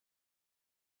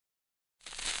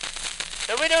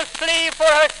The Widow's Plea for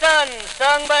Her Son,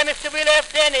 sung by Mr. Will F.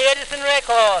 Denny, Edison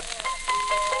Records.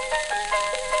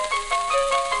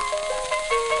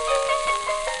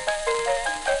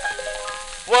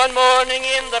 One morning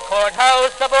in the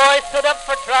courthouse, the boy stood up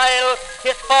for trial.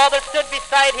 His father stood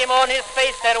beside him, on his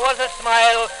face there was a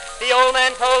smile. The old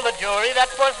man told the jury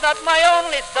that was not my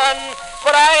only son,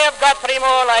 but I have got 3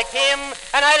 more like him,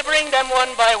 and I'll bring them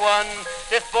one by one.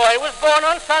 This boy was born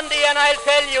on Sunday, and I'll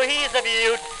tell you he's a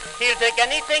beaut. He'll take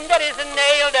anything that isn't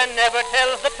nailed and never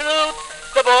tells the truth.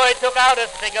 The boy took out a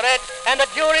cigarette, and the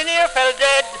jury near fell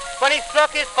dead. When he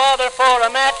struck his father for a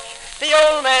match, the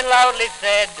old man loudly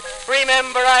said,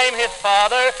 "Remember, I'm his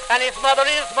father, and his mother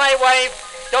is my wife.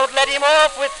 Don't let him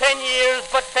off with 10 years,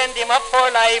 but send him up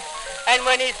for life. And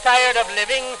when he's tired of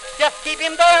living, just keep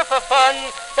him there for fun.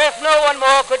 There's no one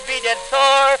more could be dead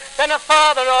sore than a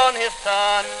father on his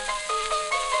son."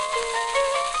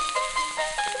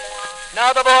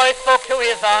 Now the boy spoke to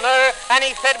his honor, and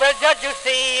he said, "Well, Judge, you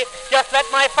see, just let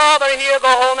my father here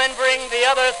go home and bring the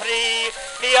other 3.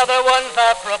 The other ones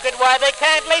are crooked, why they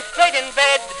can't lay straight in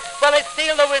bed. Well, they'd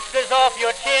steal the whiskers off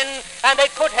your chin, and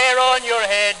they'd put hair on your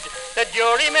head." The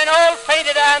jurymen all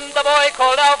fainted, and the boy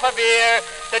called out for beer.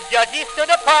 The judge, he stood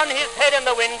upon his head, and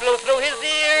the wind blew through his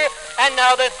ear. And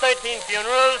now there's 13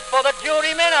 funerals, for the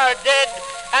jurymen are dead.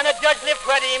 And the judge lived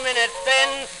 20 minutes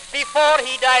then. Before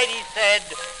he died, he said,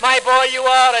 "My boy, you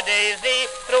are a daisy,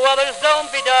 through others don't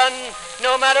be done.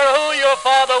 No matter who your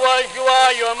father was, you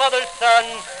are your mother's son."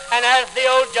 And as the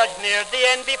old judge neared the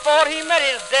end, before he met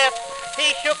his death,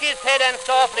 he shook his head and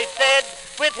softly said,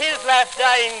 with his last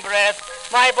dying breath,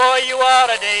 "My boy, you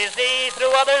are a daisy,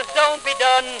 through others don't be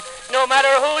done. No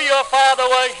matter who your father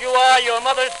was, you are your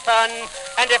mother's son.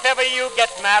 And if ever you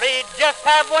get married, just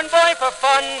have one boy for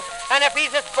fun. And if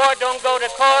he's a sport, don't go to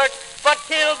court, but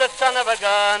kill the son of a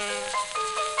gun."